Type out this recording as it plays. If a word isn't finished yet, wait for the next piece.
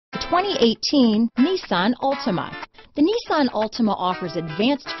2018 Nissan Altima. The Nissan Altima offers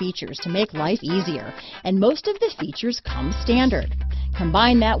advanced features to make life easier, and most of the features come standard.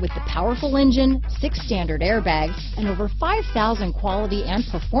 Combine that with the powerful engine, 6 standard airbags, and over 5,000 quality and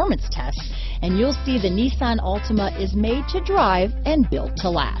performance tests, and you'll see the Nissan Altima is made to drive and built to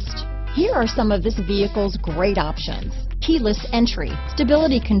last. Here are some of this vehicle's great options: keyless entry,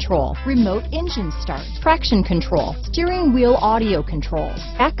 stability control, remote engine start, traction control, steering wheel audio controls,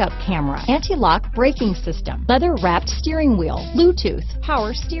 backup camera, anti-lock braking system, leather-wrapped steering wheel, Bluetooth,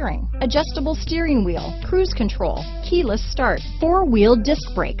 power steering, adjustable steering wheel, cruise control, keyless start, 4-wheel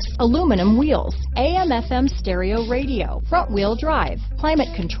disc brakes, aluminum wheels, AM/FM stereo radio, front-wheel drive,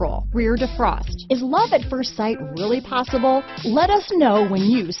 climate control, rear defrost. Is love at first sight really possible? Let us know when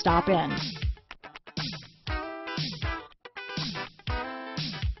you stop in.